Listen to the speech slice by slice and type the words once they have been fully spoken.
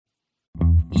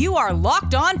You are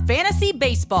Locked On Fantasy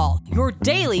Baseball, your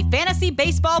daily fantasy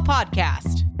baseball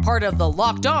podcast. Part of the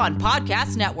Locked On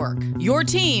Podcast Network, your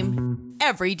team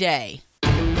every day.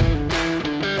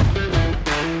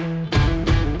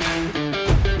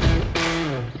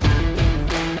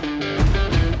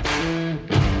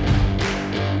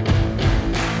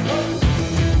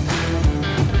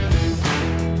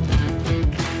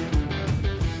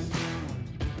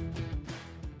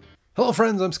 Hello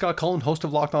friends, I'm Scott Cullen, host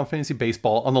of Locked On Fantasy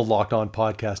Baseball on the Locked On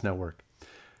Podcast Network.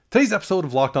 Today's episode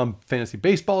of Locked On Fantasy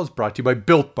Baseball is brought to you by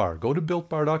Built Bar. Go to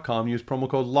BuiltBar.com, use promo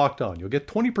code LOCKEDON. You'll get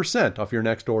 20% off your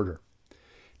next order.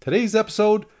 Today's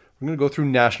episode, we're going to go through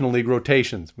National League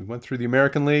rotations. We went through the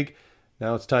American League.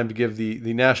 Now it's time to give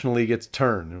the National League its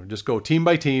turn. We'll just go team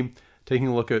by team, taking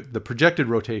a look at the projected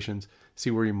rotations, see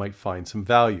where you might find some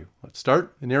value. Let's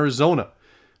start in Arizona.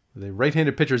 The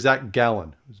right-handed pitcher Zach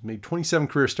Gallen, who's made 27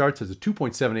 career starts, has a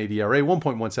 2.78 ERA,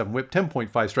 1.17 whip,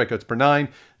 10.5 strikeouts per nine.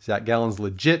 Zach Gallen's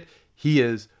legit. He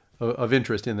is of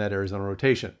interest in that Arizona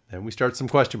rotation. And we start some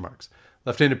question marks.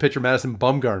 Left-handed pitcher Madison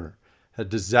Bumgarner had a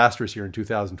disastrous year in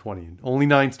 2020. Only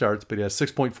 9 starts, but he has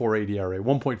 6.48 ERA,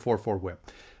 1.44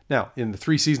 whip. Now, in the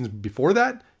 3 seasons before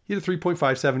that, he had a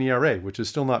 3.57 ERA, which is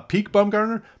still not peak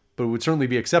Bumgarner, but it would certainly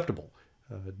be acceptable.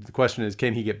 The question is,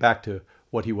 can he get back to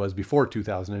what he was before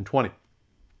 2020?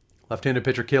 Left-handed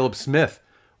pitcher Caleb Smith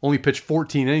only pitched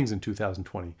 14 innings in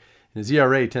 2020. And his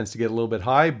ERA tends to get a little bit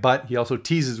high, but he also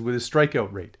teases with his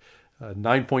strikeout rate.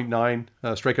 9.9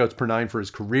 strikeouts per 9 for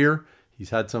his career. He's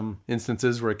had some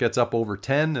instances where it gets up over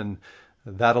 10, and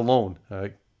that alone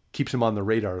keeps him on the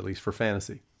radar, at least for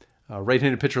fantasy.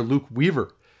 Right-handed pitcher Luke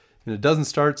Weaver, in a dozen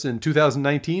starts in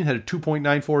 2019, had a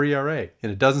 2.94 ERA.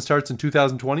 In a dozen starts in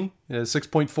 2020, it has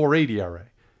 6.48 ERA.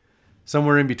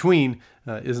 Somewhere in between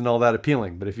isn't all that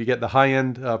appealing, but if you get the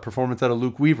high-end performance out of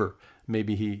Luke Weaver,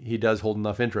 maybe he does hold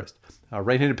enough interest.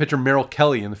 Right-handed pitcher Merrill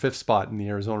Kelly in the 5th spot in the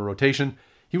Arizona rotation.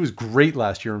 He was great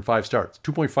last year in 5 starts,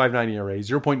 2.59 ERA,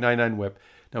 0.99 whip.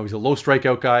 Now he's a low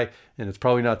strikeout guy, and it's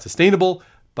probably not sustainable,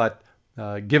 but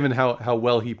given how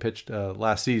well he pitched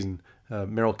last season,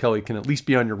 Merrill Kelly can at least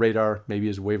be on your radar, maybe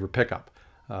as a waiver pickup.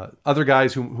 Other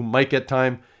guys who might get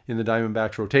time in the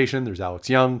Diamondbacks rotation, there's Alex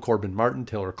Young, Corbin Martin,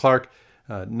 Taylor Clark,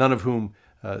 none of whom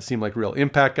seem like real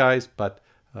impact guys, but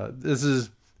this is,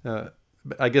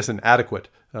 I guess, an adequate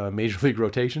Major League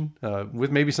rotation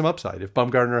with maybe some upside. If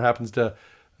Bumgarner happens to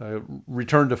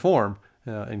return to form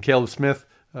and Caleb Smith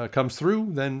comes through,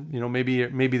 then maybe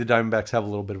the Diamondbacks have a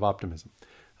little bit of optimism.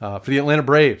 For the Atlanta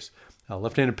Braves,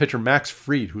 left-handed pitcher Max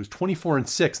Fried, who was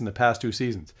 24-6 in the past 2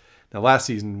 seasons. Now, last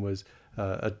season was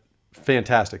a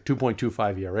fantastic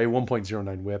 2.25 ERA,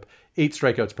 1.09 whip, 8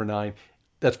 strikeouts per 9.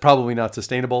 That's probably not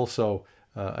sustainable, so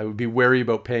I would be wary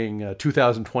about paying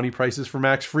 2020 prices for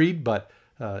Max Fried, but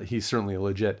he's certainly a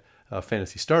legit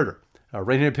fantasy starter.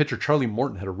 Right-handed pitcher Charlie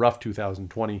Morton had a rough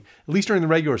 2020, at least during the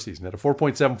regular season, had a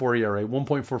 4.74 ERA,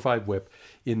 1.45 whip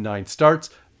in 9 starts,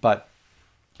 but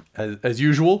as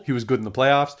usual, he was good in the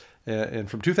playoffs. And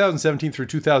from 2017 through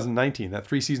 2019, that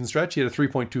 3-season stretch, he had a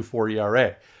 3.24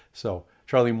 ERA. So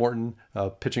Charlie Morton,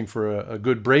 pitching for a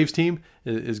good Braves team,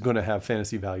 is going to have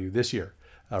fantasy value this year.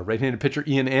 Right-handed pitcher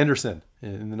Ian Anderson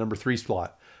in the number 3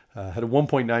 slot had a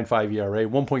 1.95 ERA,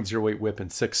 1.08 whip in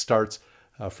 6 starts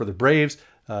for the Braves.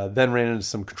 Then ran into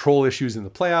some control issues in the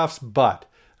playoffs, but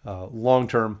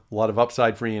long-term, a lot of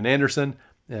upside for Ian Anderson,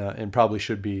 and probably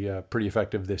should be pretty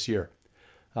effective this year.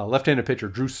 Left-handed pitcher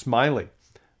Drew Smyly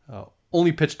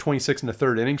only pitched 26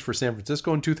 1/3 innings for San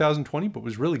Francisco in 2020, but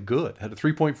was really good. Had a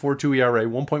 3.42 ERA,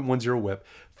 1.10 whip,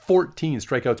 14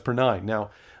 strikeouts per 9. Now,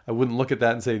 I wouldn't look at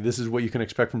that and say this is what you can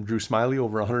expect from Drew Smyly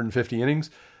over 150 innings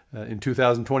in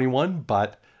 2021,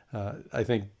 but I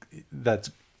think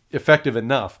that's effective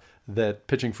enough that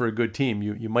pitching for a good team,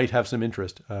 you might have some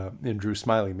interest in Drew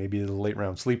Smyly, maybe the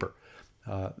late-round sleeper.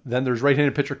 Then there's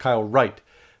right-handed pitcher Kyle Wright,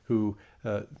 who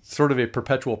sort of a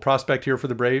perpetual prospect here for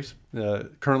the Braves.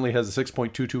 Currently has a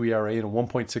 6.22 ERA and a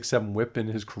 1.67 whip in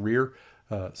his career.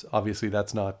 Obviously,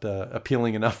 that's not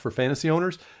appealing enough for fantasy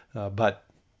owners, but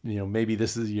maybe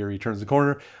this is the year he turns the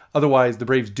corner. Otherwise, the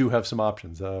Braves do have some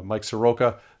options. Mike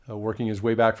Soroka working his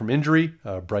way back from injury.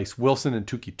 Bryce Wilson and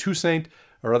Touki Toussaint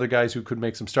are other guys who could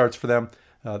make some starts for them.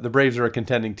 The Braves are a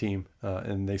contending team,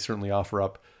 and they certainly offer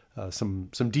up some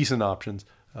decent options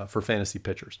for fantasy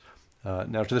pitchers.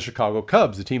 Now to the Chicago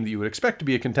Cubs, a team that you would expect to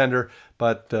be a contender,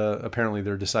 but apparently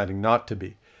they're deciding not to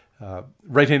be.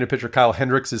 Right-handed pitcher Kyle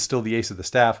Hendricks is still the ace of the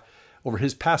staff. Over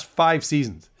his past 5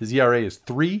 seasons, his ERA is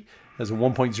 3, has a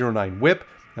 1.09 whip.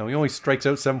 Now, he only strikes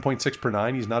out 7.6 per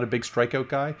 9. He's not a big strikeout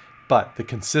guy, but the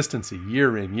consistency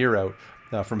year in, year out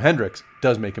from Hendricks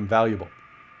does make him valuable.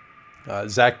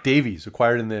 Zach Davies,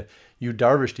 acquired in the Yu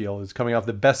Darvish deal, is coming off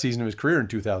the best season of his career in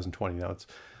 2020. Now, it's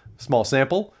a small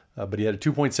sample, but he had a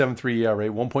 2.73 ERA,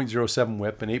 1.07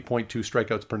 whip, and 8.2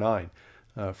 strikeouts per nine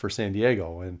for San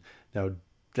Diego. And now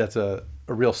that's a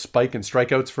real spike in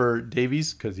strikeouts for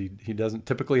Davies because he doesn't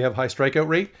typically have high strikeout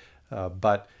rate.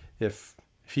 But if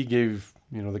he gave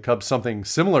the Cubs something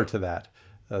similar to that,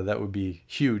 that would be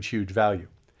huge, huge value.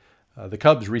 The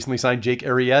Cubs recently signed Jake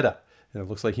Arrieta, and it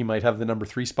looks like he might have the number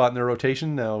 3 spot in their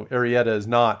rotation. Now, Arrieta is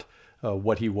not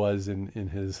what he was in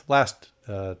his last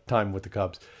time with the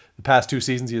Cubs. The past 2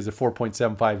 seasons, he has a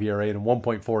 4.75 ERA and a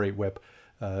 1.48 whip.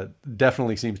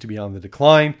 Definitely seems to be on the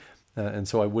decline, and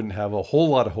so I wouldn't have a whole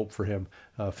lot of hope for him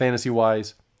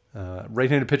fantasy-wise.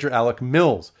 Right-handed pitcher Alec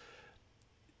Mills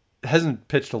hasn't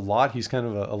pitched a lot. He's kind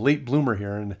of a late bloomer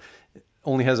here and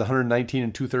only has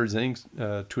 119 2/3 innings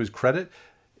to his credit.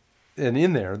 And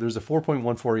in there's a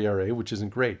 4.14 ERA, which isn't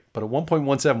great, but a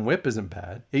 1.17 whip isn't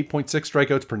bad. 8.6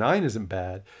 strikeouts per nine isn't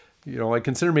bad. I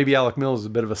consider maybe Alec Mills a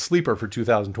bit of a sleeper for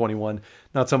 2021.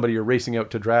 Not somebody you're racing out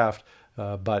to draft,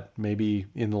 but maybe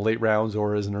in the late rounds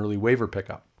or as an early waiver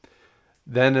pickup.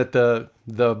 Then at the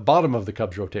bottom of the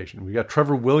Cubs rotation, we got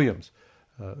Trevor Williams,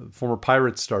 former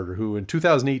Pirates starter, who in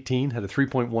 2018 had a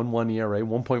 3.11 ERA,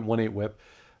 1.18 whip.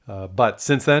 But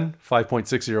since then,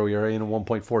 5.60 ERA and a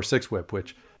 1.46 whip,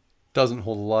 which doesn't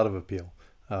hold a lot of appeal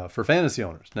for fantasy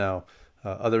owners. Now,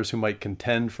 others who might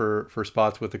contend for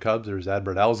spots with the Cubs, there's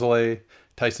Adbert Alzolay,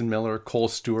 Tyson Miller, Cole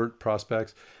Stewart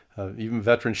prospects. Even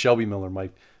veteran Shelby Miller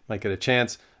might get a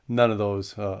chance. None of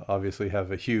those obviously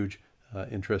have a huge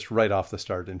interest right off the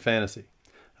start in fantasy.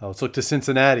 Let's look to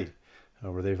Cincinnati,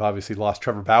 where they've obviously lost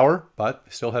Trevor Bauer, but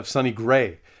they still have Sonny Gray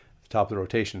at the top of the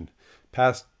rotation.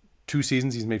 Past 2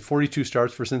 seasons, he's made 42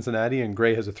 starts for Cincinnati, and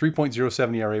Gray has a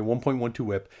 3.07 ERA, 1.12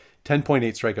 whip, 10.8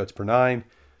 strikeouts per nine.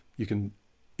 You can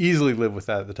easily live with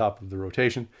that at the top of the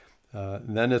rotation.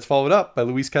 And then it's followed up by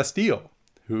Luis Castillo,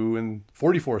 who in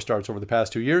 44 starts over the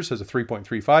past 2 years has a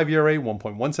 3.35 ERA,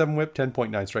 1.17 whip,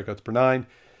 10.9 strikeouts per nine.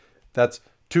 That's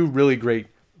 2 really great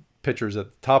pitchers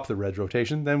at the top of the Reds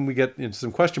rotation. Then we get into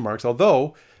some question marks,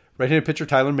 although right-handed pitcher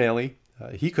Tyler Mahle,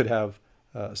 he could have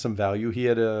some value. He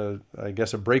had a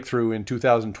breakthrough in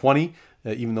 2020,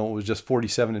 even though it was just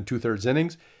 47 2/3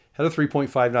 innings. Had a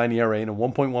 3.59 ERA and a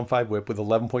 1.15 whip with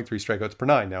 11.3 strikeouts per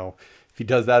nine. Now, if he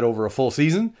does that over a full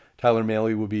season, Tyler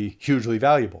Mahle would be hugely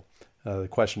valuable. The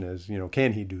question is,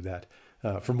 can he do that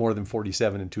for more than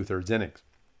 47 2/3 innings?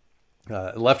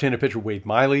 Left-handed pitcher Wade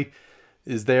Miley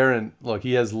is there, and look,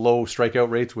 he has low strikeout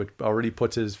rates, which already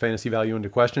puts his fantasy value into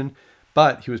question.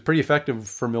 But he was pretty effective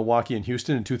for Milwaukee and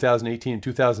Houston in 2018 and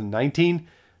 2019.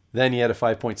 Then he had a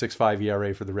 5.65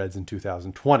 ERA for the Reds in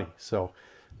 2020. So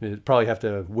you'd probably have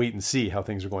to wait and see how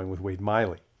things are going with Wade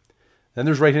Miley. Then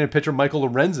there's right-handed pitcher Michael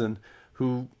Lorenzen,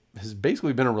 who has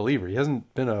basically been a reliever. He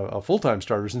hasn't been a full-time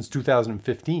starter since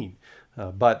 2015.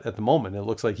 But at the moment, it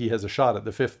looks like he has a shot at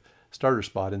the 5th starter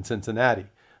spot in Cincinnati.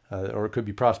 Or it could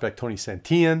be prospect Tony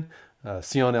Santillan,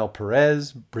 Cionel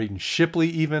Perez, Braden Shipley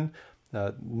even.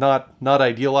 Not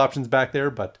ideal options back there,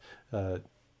 but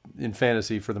in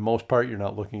fantasy, for the most part, you're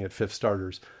not looking at 5th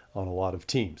starters on a lot of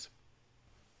teams.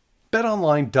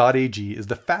 BetOnline.ag is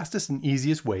the fastest and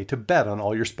easiest way to bet on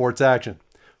all your sports action.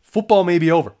 Football may be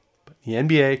over, but the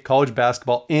NBA, college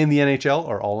basketball, and the NHL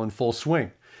are all in full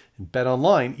swing. And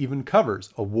BetOnline even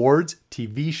covers awards,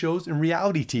 TV shows, and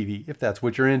reality TV, if that's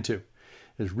what you're into.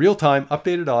 There's real-time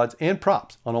updated odds and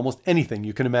props on almost anything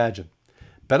you can imagine.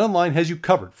 BetOnline has you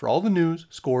covered for all the news,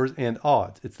 scores, and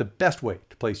odds. It's the best way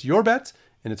to place your bets,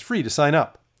 and it's free to sign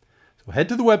up. So head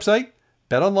to the website,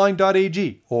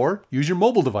 betonline.ag, or use your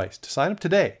mobile device to sign up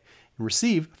today and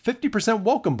receive 50%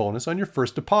 welcome bonus on your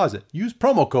first deposit. Use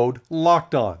promo code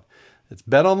LOCKEDON. It's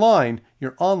BetOnline,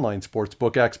 your online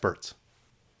sportsbook experts.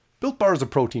 Built Bar is a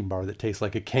protein bar that tastes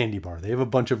like a candy bar. They have a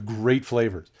bunch of great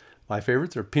flavors. My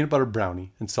favorites are peanut butter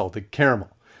brownie and salted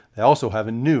caramel. They also have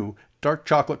a new dark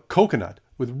chocolate coconut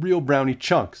with real brownie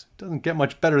chunks. Doesn't get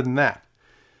much better than that.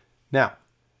 Now,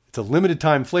 it's a limited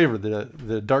time flavor,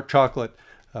 the dark chocolate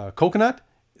coconut,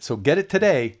 so get it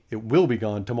today. It will be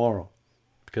gone tomorrow.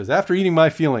 Because after eating my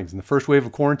feelings in the first wave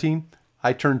of quarantine,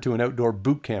 I turned to an outdoor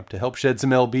boot camp to help shed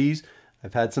some lbs.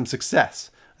 I've had some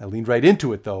success. I leaned right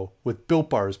into it though, with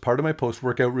Built Bar as part of my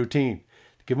post-workout routine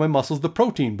to give my muscles the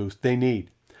protein boost they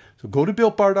need. So go to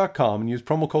BuiltBar.com and use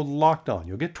promo code LOCKEDON.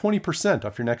 You'll get 20%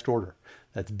 off your next order.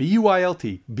 That's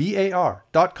BUILTBAR.com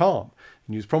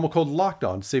and use promo code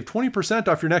LOCKEDON to save 20%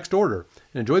 off your next order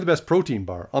and enjoy the best protein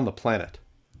bar on the planet.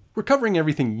 We're covering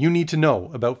everything you need to know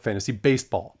about fantasy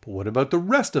baseball, but what about the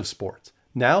rest of sports?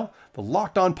 Now, the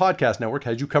Locked On Podcast Network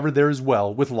has you covered there as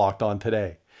well with Locked On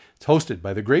Today. It's hosted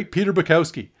by the great Peter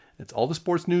Bukowski. It's all the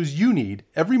sports news you need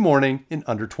every morning in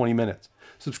under 20 minutes.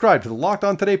 Subscribe to the Locked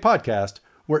On Today podcast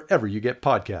wherever you get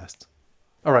podcasts.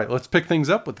 All right, let's pick things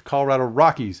up with the Colorado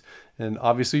Rockies. And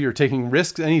obviously, you're taking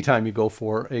risks anytime you go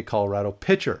for a Colorado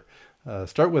pitcher.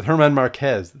 Start with German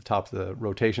Marquez, the top of the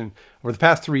rotation. Over the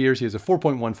past 3 years, he has a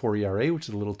 4.14 ERA, which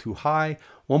is a little too high,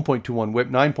 1.21 whip,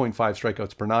 9.5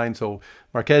 strikeouts per nine. So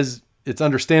Marquez, it's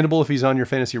understandable if he's on your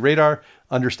fantasy radar.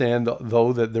 Understand,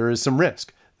 though, that there is some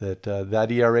risk that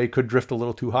that ERA could drift a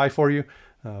little too high for you.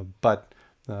 But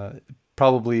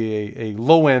probably a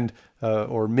low-end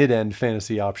or mid-end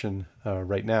fantasy option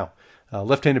right now.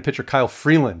 Left-handed pitcher Kyle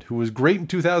Freeland, who was great in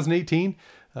 2018,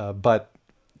 but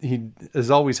he has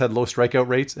always had low strikeout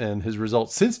rates, and his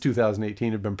results since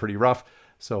 2018 have been pretty rough,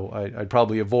 so I'd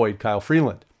probably avoid Kyle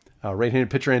Freeland.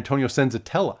 Right-handed pitcher Antonio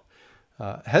Senzatella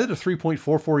had a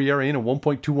 3.44 ERA and a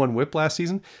 1.21 whip last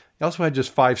season. He also had just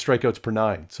 5 strikeouts per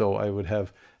nine, so I would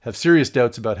have serious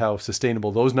doubts about how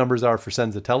sustainable those numbers are for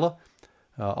Senzatella.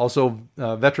 Also,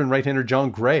 veteran right-hander John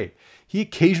Gray. He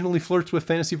occasionally flirts with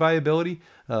fantasy viability.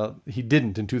 He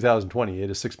didn't in 2020. He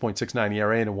had a 6.69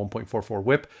 ERA and a 1.44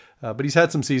 whip. But he's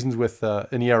had some seasons with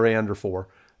an ERA under 4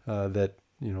 that,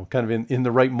 kind of in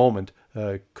the right moment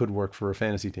could work for a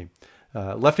fantasy team.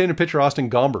 Left-handed pitcher Austin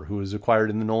Gomber, who was acquired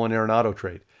in the Nolan Arenado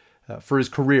trade. For his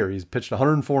career, he's pitched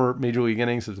 104 major league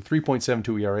innings, has a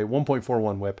 3.72 ERA,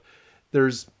 1.41 whip.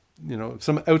 There's,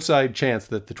 some outside chance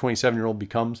that the 27-year-old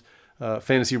becomes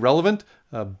fantasy relevant,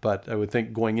 but I would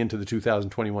think going into the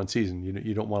 2021 season,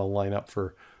 you don't want to line up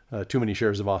for too many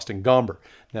shares of Austin Gomber.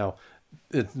 Now,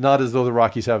 it's not as though the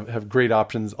Rockies have great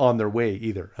options on their way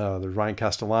either. There's Ryan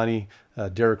Castellani,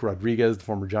 Derek Rodriguez, the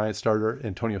former Giants starter,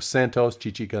 Antonio Santos,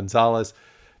 Chichi Gonzalez.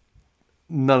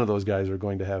 None of those guys are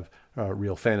going to have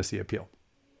real fantasy appeal.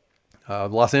 The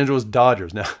Los Angeles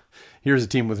Dodgers. Now, here's a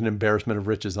team with an embarrassment of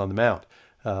riches on the mound.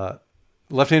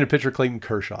 Left-handed pitcher Clayton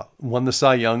Kershaw won the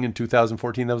Cy Young in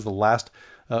 2014. That was the last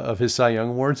of his Cy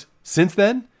Young awards. Since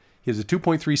then, he has a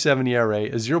 2.37 ERA,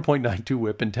 a 0.92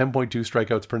 whip, and 10.2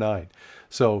 strikeouts per nine.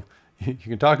 So you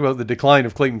can talk about the decline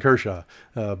of Clayton Kershaw,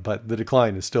 but the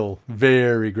decline is still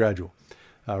very gradual.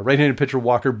 Right-handed pitcher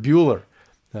Walker Buehler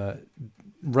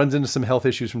runs into some health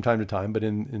issues from time to time, but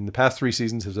in the past 3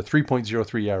 seasons has a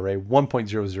 3.03 ERA,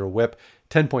 1.00 whip,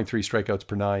 10.3 strikeouts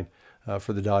per nine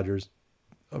for the Dodgers.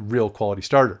 A real quality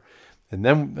starter. And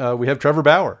then we have Trevor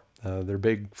Bauer, their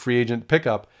big free agent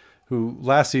pickup, who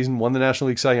last season won the National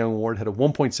League Cy Young Award, had a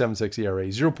 1.76 ERA,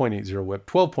 0.80 whip,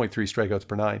 12.3 strikeouts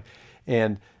per nine,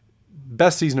 and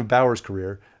best season of Bauer's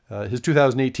career. His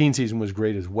 2018 season was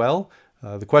great as well.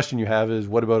 The question you have is,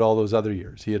 what about all those other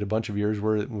years? He had a bunch of years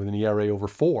with an ERA over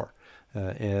 4.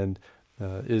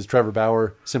 Is Trevor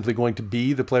Bauer simply going to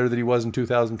be the player that he was in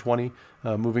 2020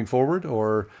 moving forward,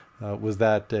 or was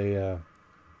that a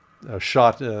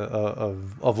shot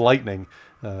of lightning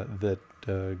that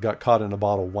got caught in a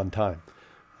bottle one time?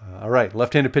 All right,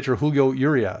 left-handed pitcher Julio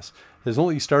Urias has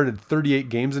only started 38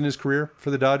 games in his career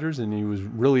for the Dodgers, and he was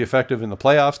really effective in the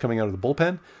playoffs coming out of the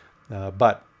bullpen.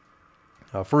 But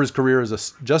for his career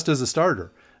just as a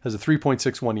starter, has a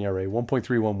 3.61 ERA,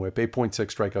 1.31 whip, 8.6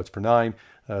 strikeouts per nine.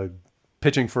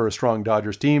 Pitching for a strong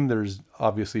Dodgers team, there's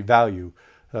obviously value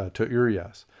to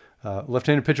Urias.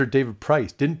 Left-handed pitcher David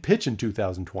Price didn't pitch in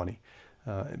 2020,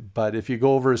 but if you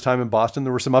go over his time in Boston,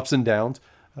 there were some ups and downs,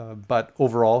 but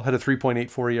overall had a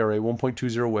 3.84 ERA,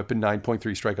 1.20 whip, and 9.3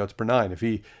 strikeouts per nine. If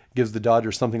he gives the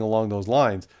Dodgers something along those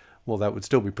lines, well, that would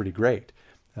still be pretty great.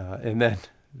 And then,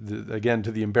 again,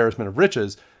 to the embarrassment of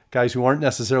riches, guys who aren't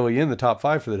necessarily in the top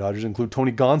 5 for the Dodgers include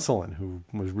Tony Gonsolin, who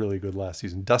was really good last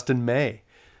season, Dustin May.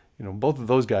 Both of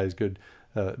those guys could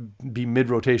be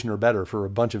mid-rotation or better for a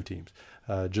bunch of teams.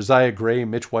 Josiah Gray,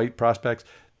 Mitch White prospects,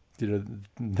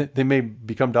 they may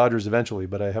become Dodgers eventually,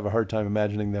 but I have a hard time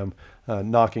imagining them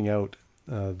knocking out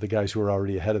the guys who are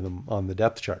already ahead of them on the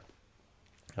depth chart.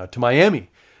 To Miami,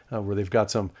 where they've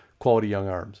got some quality young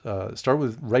arms. Start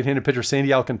with right-handed pitcher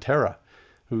Sandy Alcantara,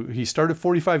 who he started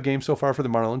 45 games so far for the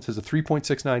Marlins, has a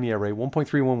 3.69 ERA,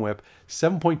 1.31 whip,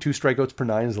 7.2 strikeouts per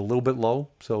nine is a little bit low.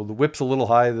 So the whip's a little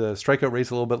high, the strikeout rate's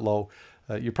a little bit low.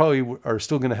 You probably are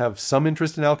still going to have some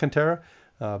interest in Alcantara,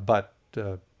 but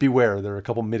beware, there are a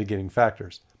couple mitigating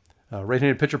factors.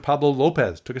 Right-handed pitcher Pablo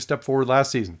Lopez took a step forward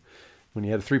last season when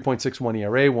he had a 3.61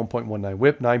 ERA, 1.19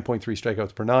 whip, 9.3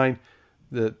 strikeouts per nine.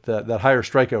 That higher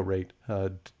strikeout rate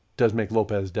does make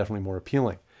Lopez definitely more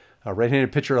appealing.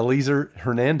 Right-handed pitcher Eliezer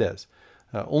Hernandez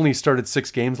only started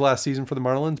 6 games last season for the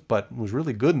Marlins, but was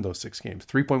really good in those 6 games.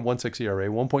 3.16 ERA,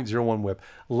 1.01 whip,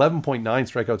 11.9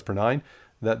 strikeouts per nine.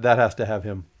 That has to have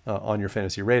him on your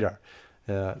fantasy radar.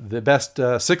 The best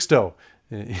Sixto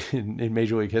in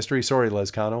Major League history, sorry,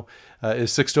 Lezcano,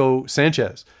 is Sixto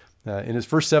Sanchez. In his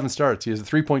first 7 starts, he has a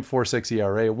 3.46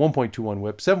 ERA, a 1.21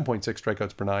 whip, 7.6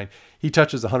 strikeouts per 9. He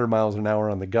touches 100 miles an hour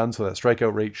on the gun, so that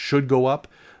strikeout rate should go up.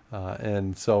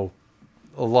 And so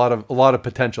a lot of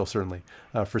potential, certainly,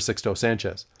 for Sixto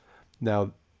Sanchez.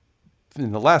 Now,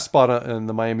 in the last spot in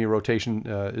the Miami rotation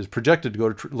is projected to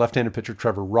go to left-handed pitcher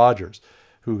Trevor Rogers,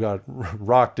 who got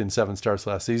rocked in 7 starts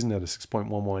last season at a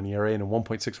 6.11 ERA and a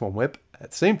 1.61 whip.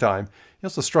 At the same time, he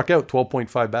also struck out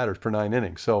 12.5 batters per 9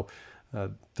 innings. So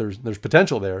there's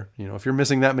potential there. You know, if you're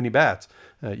missing that many bats,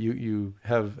 you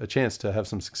have a chance to have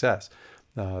some success.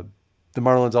 The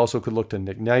Marlins also could look to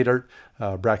Nick Neidert,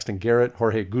 Braxton Garrett,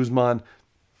 Jorge Guzman,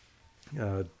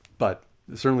 but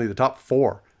certainly the top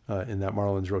 4 in that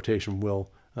Marlins rotation will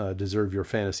deserve your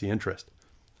fantasy interest.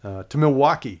 To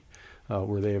Milwaukee,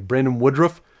 where they have Brandon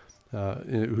Woodruff,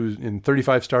 who's in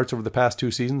 35 starts over the past 2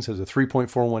 seasons, has a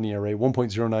 3.41 ERA,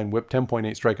 1.09 whip, 10.8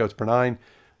 strikeouts per 9.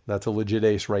 That's a legit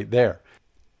ace right there.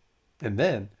 And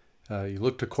then you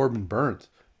look to Corbin Burnes,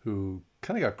 who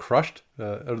kind of got crushed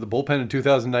out of the bullpen in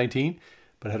 2019,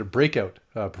 but had a breakout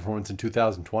performance in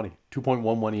 2020.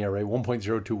 2.11 ERA,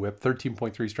 1.02 whip,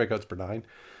 13.3 strikeouts per 9.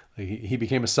 He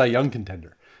became a Cy Young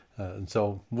contender. And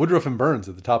so Woodruff and Burnes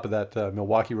at the top of that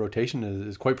Milwaukee rotation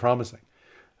is quite promising.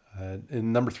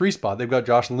 In number 3 spot, they've got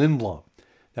Josh Lindblom.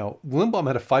 Now, Lindblom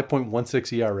had a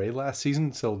 5.16 ERA last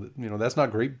season, so that's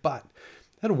not great, but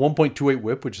had a 1.28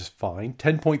 whip, which is fine.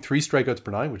 10.3 strikeouts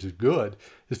per 9, which is good.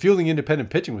 His fielding independent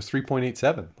pitching was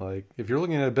 3.87. Like, if you're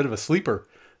looking at a bit of a sleeper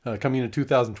coming into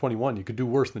 2021, you could do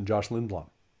worse than Josh Lindblom.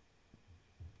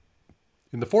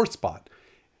 In the 4th spot,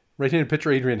 right-handed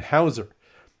pitcher Adrian Hauser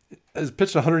has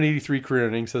pitched 183 career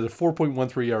innings, has a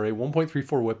 4.13 ERA,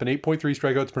 1.34 whip, and 8.3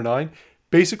 strikeouts per 9.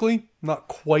 Basically, not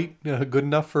quite good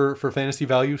enough for fantasy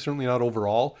value, certainly not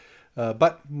overall.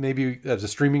 But maybe as a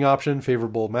streaming option,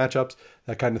 favorable matchups,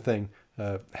 that kind of thing,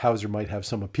 Hauser might have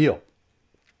some appeal.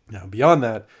 Now, beyond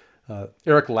that,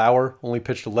 Eric Lauer only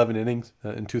pitched 11 innings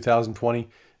in 2020.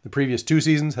 The previous 2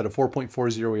 seasons had a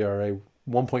 4.40 ERA,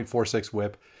 1.46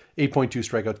 whip, 8.2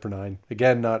 strikeouts per 9.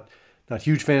 Again, not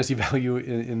huge fantasy value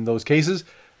in those cases,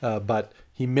 but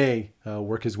he may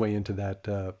work his way into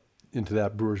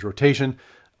that Brewers rotation.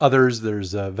 Others,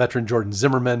 there's veteran Jordan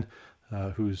Zimmermann,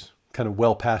 who's kind of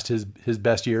well past his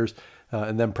best years.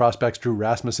 And then prospects Drew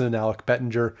Rasmussen, Alec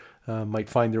Bettinger might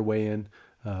find their way in.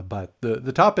 But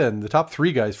the top end, the top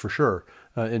 3 guys for sure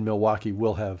in Milwaukee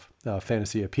will have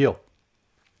fantasy appeal.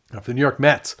 Now for the New York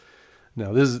Mets,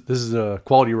 now this is a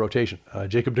quality rotation.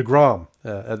 Jacob deGrom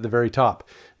at the very top.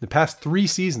 In the past 3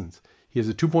 seasons, he has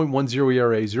a 2.10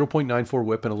 ERA, 0.94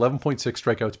 whip, and 11.6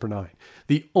 strikeouts per 9.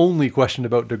 The only question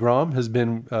about deGrom has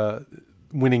been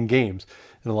winning games.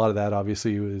 And a lot of that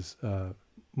obviously was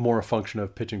more a function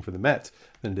of pitching for the Mets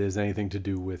than it is anything to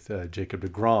do with Jacob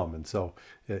deGrom. And so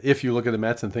if you look at the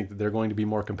Mets and think that they're going to be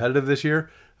more competitive this year,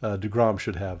 deGrom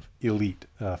should have elite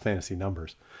fantasy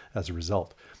numbers as a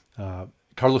result.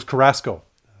 Carlos Carrasco,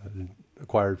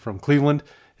 acquired from Cleveland.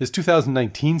 His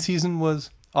 2019 season was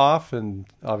off, and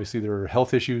obviously there were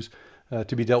health issues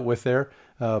to be dealt with there.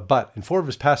 But in 4 of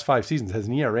his past 5 seasons has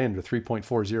an ERA under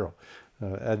 3.40.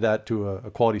 Add that to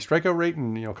a quality strikeout rate,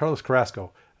 and Carlos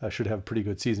Carrasco should have a pretty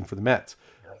good season for the Mets.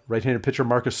 Right-handed pitcher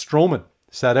Marcus Stroman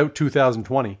sat out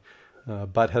 2020,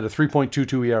 but had a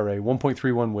 3.22 ERA,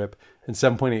 1.31 WHIP, and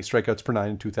 7.8 strikeouts per 9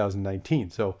 in 2019.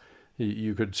 So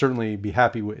you could certainly be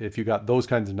happy if you got those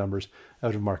kinds of numbers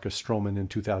out of Marcus Stroman in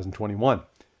 2021.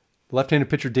 Left-handed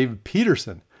pitcher David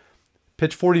Peterson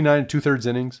pitched 49 2/3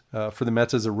 innings for the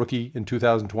Mets as a rookie in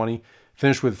 2020.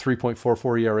 Finished with a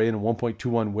 3.44 ERA and a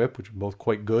 1.21 WHIP, which are both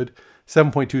quite good.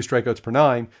 7.2 strikeouts per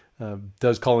 9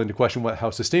 does call into question how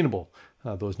sustainable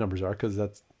those numbers are, because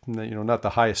that's not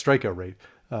the highest strikeout rate.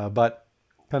 But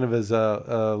kind of as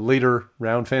a later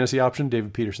round fantasy option,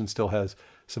 David Peterson still has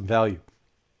some value.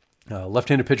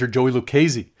 Left-handed pitcher Joey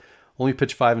Lucchesi only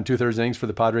pitched 5 2/3 innings for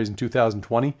the Padres in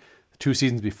 2020. The 2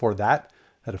 seasons before that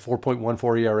had a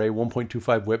 4.14 ERA,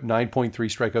 1.25 WHIP, 9.3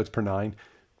 strikeouts per 9.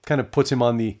 Kind of puts him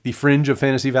on the fringe of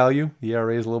fantasy value. The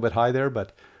ERA is a little bit high there,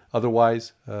 but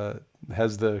otherwise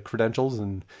has the credentials,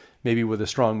 and maybe with a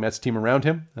strong Mets team around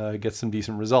him, gets some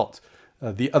decent results.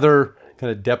 The other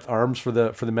kind of depth arms for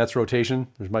the Mets rotation,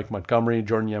 there's Mike Montgomery,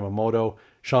 Jordan Yamamoto,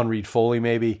 Sean Reed-Foley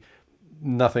maybe.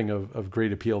 Nothing of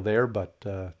great appeal there, but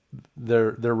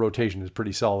their rotation is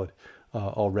pretty solid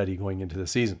already going into the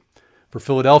season. For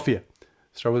Philadelphia,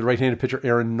 start with right-handed pitcher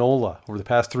Aaron Nola. Over the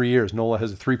past 3 years, Nola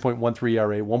has a 3.13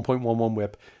 ERA, 1.11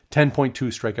 WHIP,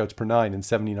 10.2 strikeouts per 9 in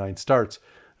 79 starts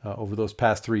over those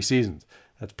past 3 seasons.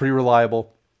 That's pretty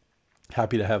reliable.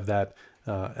 Happy to have that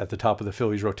at the top of the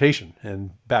Phillies rotation,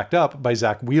 and backed up by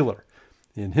Zach Wheeler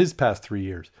in his past 3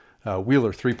 years.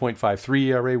 Wheeler, 3.53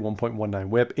 ERA, 1.19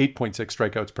 whip, 8.6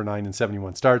 strikeouts per nine in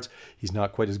 71 starts. He's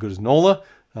not quite as good as Nola,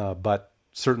 but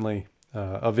certainly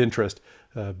of interest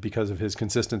because of his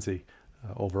consistency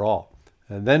overall.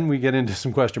 And then we get into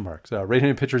some question marks.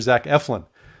 Right-handed pitcher Zach Eflin.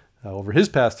 Over his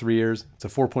past 3 years, it's a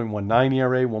 4.19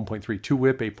 ERA, 1.32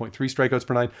 whip, 8.3 strikeouts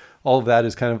per nine. All of that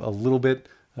is kind of a little bit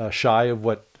shy of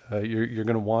what you're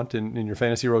going to want in your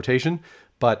fantasy rotation,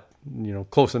 but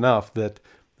close enough that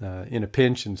in a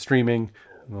pinch and streaming,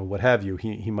 what have you,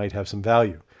 he might have some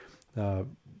value.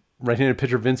 Right-handed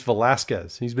pitcher Vince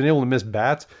Velasquez. He's been able to miss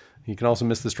bats. He can also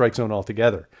miss the strike zone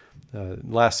altogether.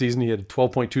 Last season, he had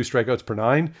 12.2 strikeouts per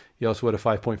nine. He also had a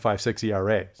 5.56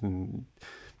 ERA. And,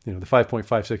 the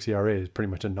 5.56 ERA is pretty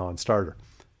much a non-starter.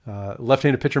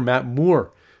 Left-handed pitcher Matt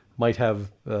Moore might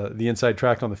have the inside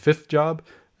track on the fifth job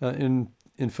in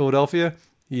Philadelphia.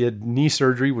 He had knee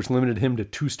surgery, which limited him to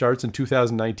 2 starts in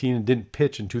 2019 and didn't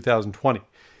pitch in 2020.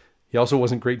 He also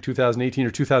wasn't great in 2018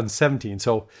 or 2017,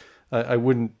 so I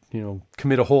wouldn't,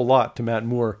 commit a whole lot to Matt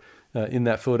Moore in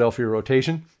that Philadelphia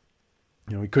rotation.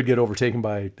 He could get overtaken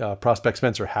by prospect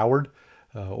Spencer Howard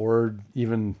or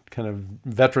even kind of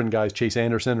veteran guys, Chase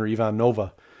Anderson or Ivan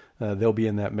Nova. They'll be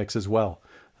in that mix as well,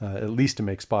 at least to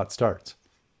make spot starts.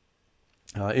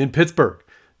 In Pittsburgh,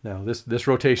 now this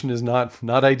rotation is not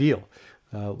ideal.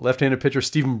 Left-handed pitcher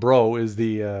Stephen Breaux is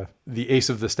the ace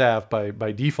of the staff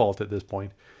by default at this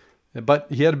point. But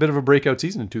he had a bit of a breakout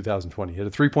season in 2020. He had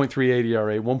a 3.38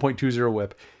 ERA, 1.20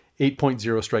 whip, 8.0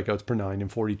 strikeouts per nine in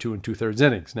 42 2/3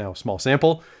 innings. Now, small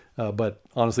sample, but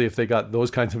honestly, if they got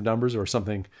those kinds of numbers or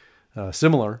something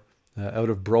similar out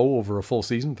of Breaux over a full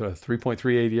season,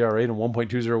 3.38 ERA and a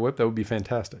 1.20 whip, that would be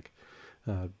fantastic.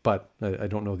 But I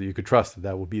don't know that you could trust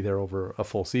that will be there over a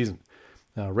full season.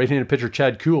 Right-handed pitcher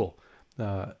Chad Kuhl.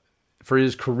 For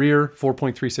his career,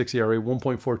 4.36 ERA,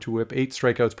 1.42 whip, 8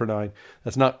 strikeouts per nine.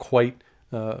 That's not quite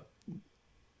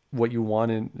what you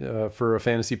want for a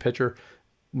fantasy pitcher.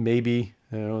 Maybe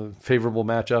favorable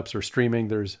matchups or streaming,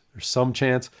 there's some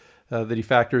chance that he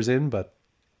factors in, but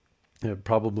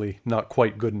probably not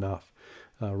quite good enough.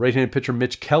 Right-handed pitcher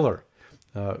Mitch Keller,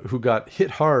 who got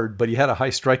hit hard, but he had a high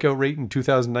strikeout rate in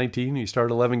 2019. He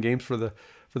started 11 games for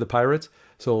the Pirates,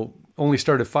 so only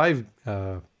started 5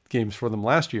 games for them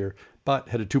last year, but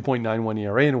had a 2.91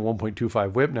 ERA and a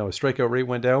 1.25 whip. Now his strikeout rate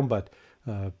went down, but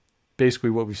basically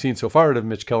what we've seen so far out of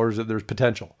Mitch Keller is that there's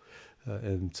potential.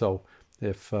 And so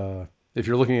if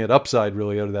you're looking at upside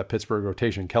really out of that Pittsburgh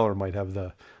rotation, Keller might have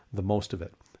the most of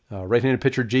it. Right-handed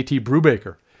pitcher JT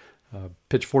Brubaker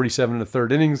pitched 47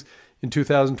 1/3 innings in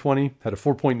 2020, had a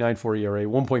 4.94 ERA,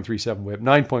 1.37 whip,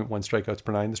 9.1 strikeouts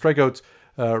per nine. The strikeouts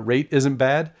rate isn't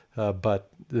bad, but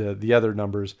the other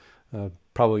numbers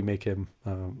probably make him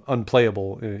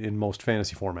unplayable in most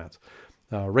fantasy formats.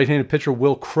 Right-handed pitcher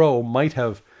Will Crowe might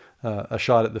have a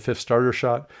shot at the fifth starter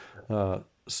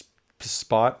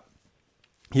spot.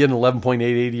 He had an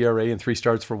 11.88 ERA in 3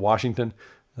 starts for Washington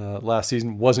last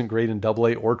season. Wasn't great in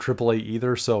AA or AAA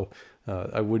either, so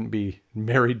I wouldn't be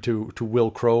married to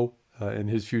Will Crowe in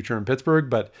his future in Pittsburgh,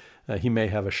 but he may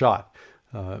have a shot.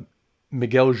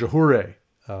 Miguel Jahurey,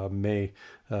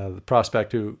 the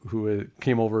prospect who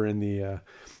came over in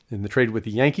the trade with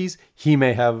the Yankees, he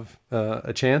may have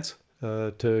a chance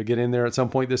to get in there at some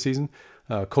point this season.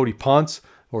 Cody Ponce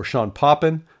or Sean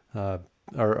Poppin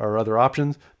are other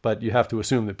options, but you have to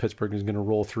assume that Pittsburgh is going to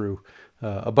roll through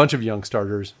a bunch of young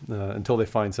starters until they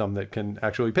find some that can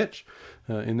actually pitch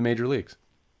in the major leagues.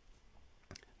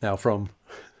 Now, from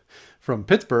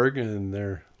Pittsburgh and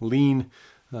their lean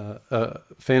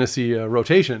fantasy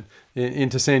rotation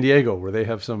into San Diego, where they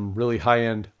have some really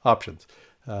high-end options.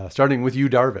 Starting with Yu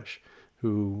Darvish,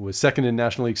 who was second in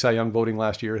National League Cy Young voting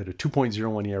last year, had a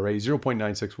 2.01 ERA,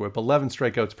 0.96 whip, 11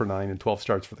 strikeouts per nine, and 12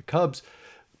 starts for the Cubs.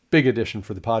 Big addition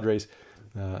for the Padres.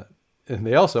 And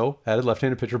they also added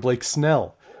left-handed pitcher Blake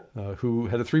Snell, who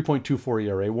had a 3.24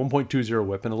 ERA, 1.20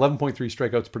 whip, and 11.3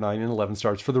 strikeouts per nine, and 11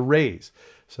 starts for the Rays.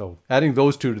 So adding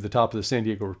those two to the top of the San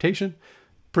Diego rotation,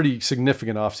 pretty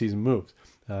significant offseason moves.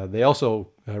 They also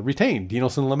retained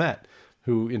Dinelson Lamet,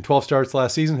 who in 12 starts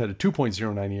last season had a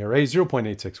 2.09 ERA,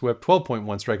 0.86 whip, 12.1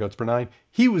 strikeouts per nine.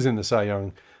 He was in the Cy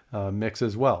Young mix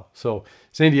as well. So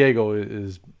San Diego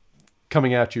is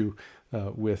coming at you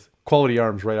with quality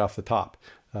arms right off the top.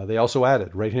 They also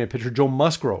added right-handed pitcher Joe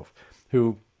Musgrove,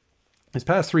 who his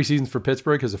past 3 seasons for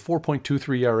Pittsburgh has a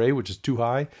 4.23 ERA, which is too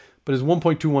high, but his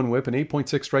 1.21 whip and 8.6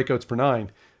 strikeouts per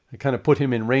nine kind of put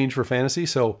him in range for fantasy.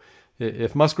 So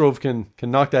if Musgrove can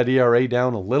knock that ERA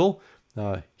down a little,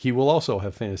 he will also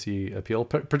have fantasy appeal,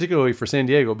 particularly for San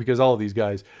Diego, because all of these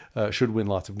guys should win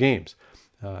lots of games.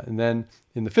 And then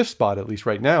in the fifth spot, at least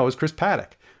right now, is Chris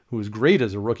Paddack, who was great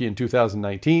as a rookie in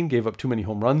 2019, gave up too many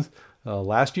home runs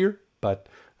last year, but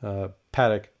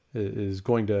Paddack is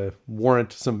going to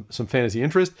warrant some fantasy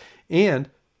interest, and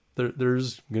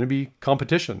there's going to be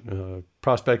competition.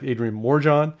 Prospect Adrian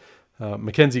Morejon,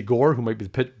 Mackenzie Gore, who might be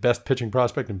the best pitching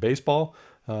prospect in baseball,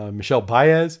 Michel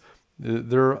Baez.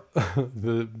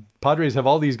 The Padres have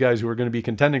all these guys who are going to be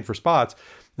contending for spots,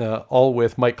 all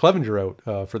with Mike Clevenger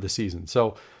out for the season.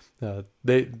 So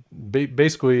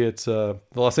basically it's the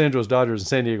Los Angeles Dodgers and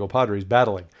San Diego Padres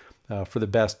battling for the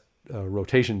best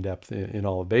rotation depth in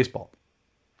all of baseball.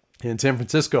 In San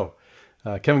Francisco,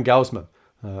 Kevin Gausman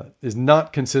is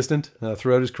not consistent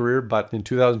throughout his career, but in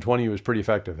 2020 he was pretty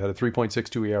effective. Had a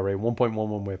 3.62 ERA,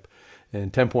 1.11 WHIP,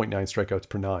 and 10.9 strikeouts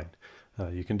per nine.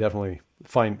 You can definitely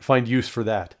find use for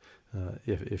that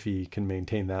if he can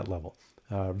maintain that level.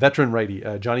 Veteran righty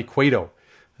Johnny Cueto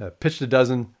pitched a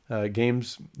dozen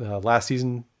games last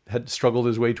season, had struggled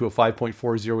his way to a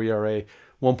 5.40 ERA,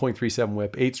 1.37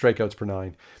 WHIP, 8 strikeouts per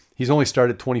nine. He's only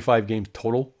started 25 games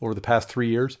total over the past 3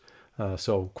 years.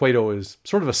 So Cueto is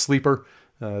sort of a sleeper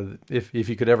if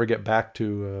he could ever get back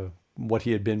to what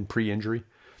he had been pre-injury.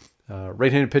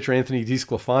 Right-handed pitcher Anthony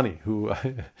DeSclafani, who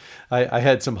I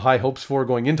had some high hopes for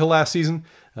going into last season,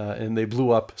 and they blew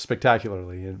up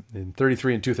spectacularly. In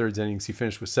 33 and 2/3 innings, he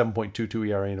finished with 7.22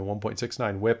 ERA and a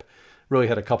 1.69 WHIP. Really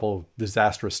had a couple of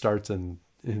disastrous starts, and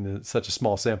in such a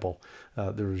small sample,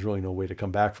 there was really no way to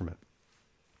come back from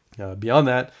it. Beyond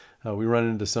that, we run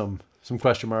into some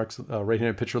question marks.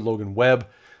 Right-handed pitcher Logan Webb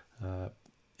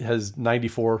has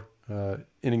 94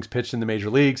 innings pitched in the major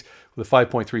leagues with a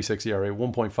 5.36 ERA,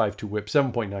 1.52 WHIP,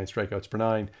 7.9 strikeouts per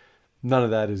nine. None of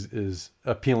that is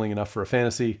appealing enough for a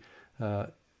fantasy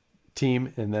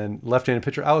team. And then left-handed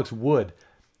pitcher Alex Wood,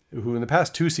 who in the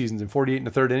past 2 seasons in 48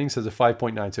 1/3 innings has a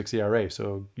 5.96 ERA.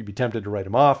 So you'd be tempted to write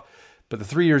him off. But the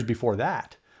 3 years before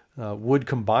that, Wood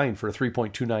combined for a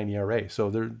 3.29 ERA. So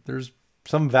there's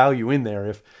some value in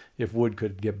there if Wood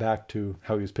could get back to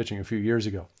how he was pitching a few years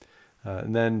ago.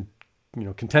 And then,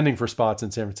 contending for spots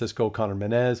in San Francisco, Connor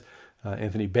Menez,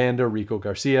 Anthony Banda, Rico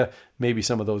Garcia, maybe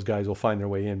some of those guys will find their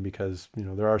way in because,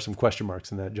 there are some question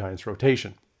marks in that Giants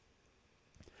rotation.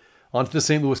 On to the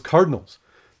St. Louis Cardinals,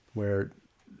 where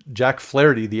Jack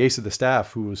Flaherty, the ace of the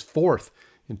staff, who was 4th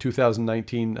in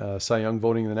 2019 Cy Young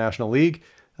voting in the National League,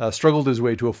 struggled his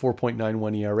way to a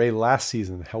 4.91 ERA last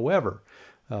season. However,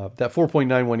 that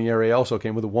 4.91 ERA also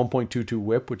came with a 1.22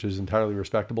 WHIP, which is entirely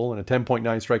respectable, and a 10.9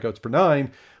 strikeouts per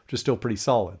nine, which is still pretty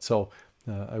solid. So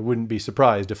I wouldn't be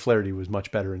surprised if Flaherty was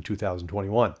much better in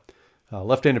 2021.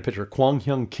 Left-handed pitcher Kwang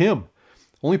Hyun Kim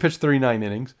only pitched 39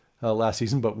 innings last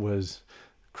season, but was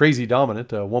crazy dominant,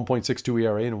 1.62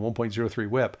 ERA and a 1.03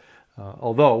 WHIP,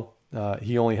 although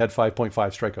he only had 5.5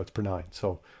 strikeouts per nine.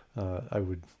 So I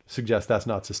would suggest that's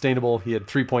not sustainable. He had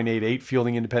 3.88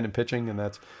 fielding independent pitching, and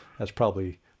that's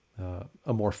probably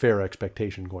a more fair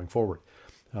expectation going forward.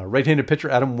 Right-handed pitcher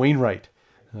Adam Wainwright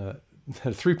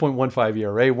had a 3.15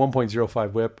 ERA,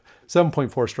 1.05 WHIP, 7.4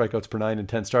 strikeouts per nine, and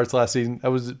 10 starts last season.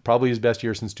 That was probably his best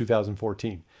year since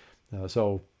 2014.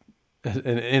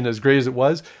 And as great as it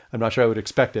was, I'm not sure I would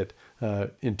expect it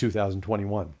in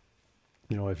 2021.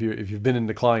 If you've been in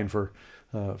decline for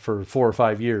 4 or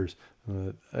 5 years,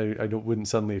 I wouldn't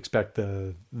suddenly expect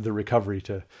the recovery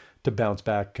to bounce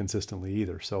back consistently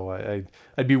either. So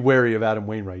I'd be wary of Adam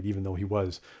Wainwright, even though he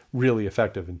was really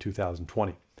effective in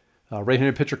 2020.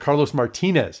 Right-handed pitcher Carlos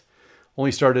Martinez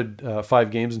only started 5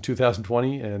 games in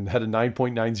 2020 and had a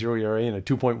 9.90 ERA and a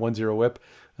 2.10 WHIP.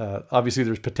 Obviously,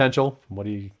 there's potential from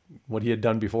what he had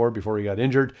done before he got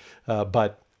injured,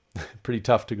 but pretty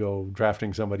tough to go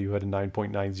drafting somebody who had a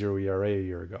 9.90 ERA a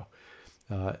year ago.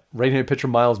 Right-handed pitcher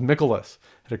Miles Mikolas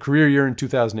had a career year in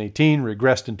 2018,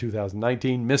 regressed in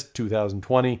 2019, missed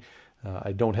 2020.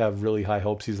 I don't have really high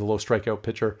hopes. He's a low strikeout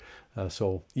pitcher,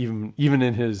 so even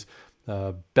in his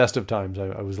best of times,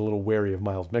 I was a little wary of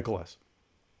Miles Mikolas.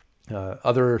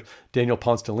 Other Daniel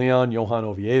Ponce de Leon, Johan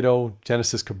Oviedo,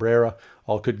 Genesis Cabrera,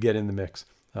 all could get in the mix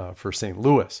for St.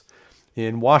 Louis.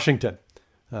 In Washington,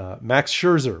 Max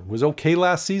Scherzer was okay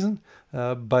last season,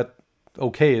 but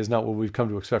okay is not what we've come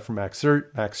to expect from Max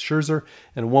Scherzer,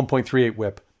 and a 1.38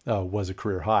 WHIP was a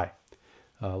career high.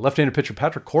 Left-handed pitcher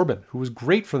Patrick Corbin, who was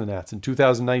great for the Nats in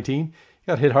 2019,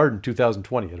 got hit hard in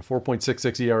 2020 at a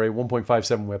 4.66 ERA,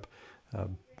 1.57 WHIP.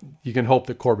 You can hope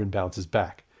that Corbin bounces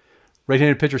back.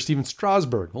 Right-handed pitcher Steven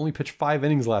Strasburg only pitched 5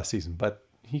 innings last season, but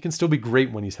he can still be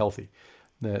great when he's healthy.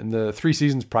 In the 3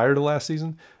 seasons prior to last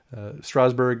season,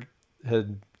 Strasburg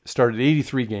had started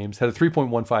 83 games, had a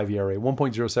 3.15 ERA,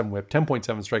 1.07 whip, 10.7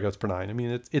 strikeouts per nine. I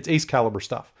mean, it's ace caliber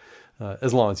stuff,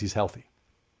 as long as he's healthy.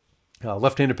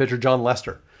 Left-handed pitcher John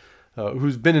Lester,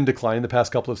 who's been in decline the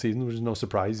past couple of seasons, which is no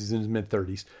surprise. He's in his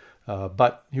mid-30s.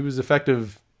 But he was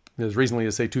effective as recently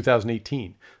as, say,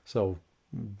 2018. So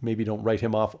maybe don't write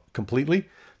him off completely.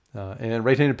 And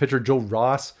right-handed pitcher Joe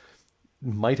Ross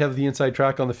might have the inside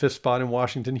track on the 5th spot in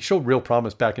Washington. He showed real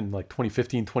promise back in like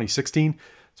 2015, 2016.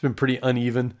 It's been pretty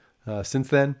uneven since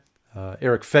then.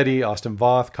 Eric Fedde, Austin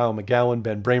Voth, Kyle McGowan,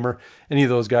 Ben Bramer, any of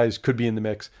those guys could be in the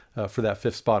mix for that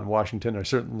 5th spot in Washington. I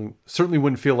certainly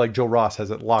wouldn't feel like Joe Ross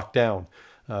has it locked down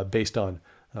based on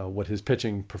what his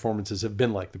pitching performances have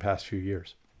been like the past few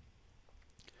years.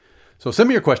 So send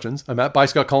me your questions. I'm at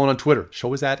ByScottCullen on Twitter.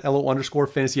 Show is at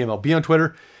LO_FantasyMLB on Twitter.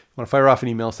 If you want to fire off an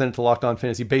email, send it to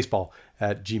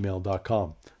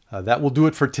LockedOnFantasyBaseball@gmail.com. That will do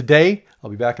it for today. I'll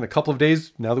be back in a couple of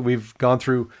days. Now that we've gone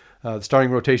through the starting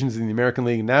rotations in the American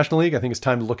League and National League, I think it's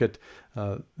time to look at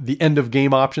the end of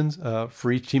game options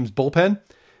for each team's bullpen.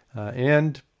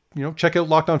 And check out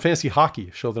Locked On Fantasy Hockey,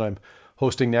 a show that I'm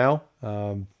hosting now.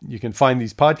 You can find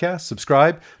these podcasts,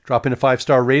 subscribe, drop in a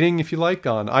 5-star rating if you like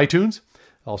on iTunes.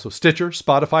 Also Stitcher,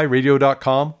 Spotify,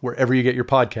 radio.com, wherever you get your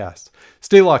podcasts.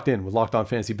 Stay locked in with Locked On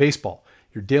Fantasy Baseball,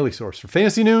 your daily source for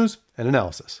fantasy news and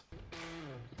analysis.